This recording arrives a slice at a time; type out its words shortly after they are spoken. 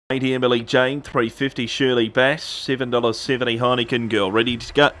$80 Emily Jane, $3.50 Shirley Bass, $7.70 Heineken Girl. Ready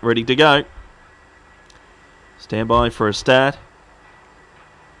to go. Stand by for a start.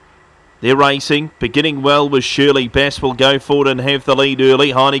 They're racing. Beginning well with Shirley Bass. Will go forward and have the lead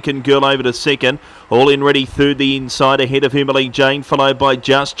early. Heineken Girl over to second. All in ready third the inside ahead of Emily Jane, followed by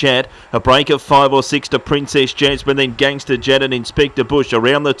Just Chat. A break of 5 or 6 to Princess Jasmine, then Gangster Jet and Inspector Bush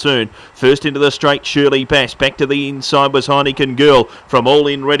around the turn. First into the straight, Shirley Bass. Back to the inside was Heineken Girl from All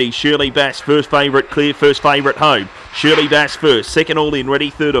In Ready. Shirley Bass, first favourite clear, first favourite home. Shirley Bass first, second All In Ready,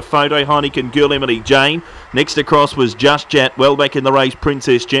 third a photo, Heineken Girl, Emily Jane. Next across was Just Chat, well back in the race,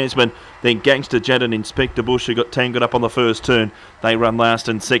 Princess Jasmine. Then Gangster Jet and Inspector Bush, who got tangled up on the first turn. They run last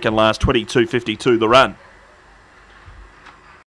and second last, 22.52 the run.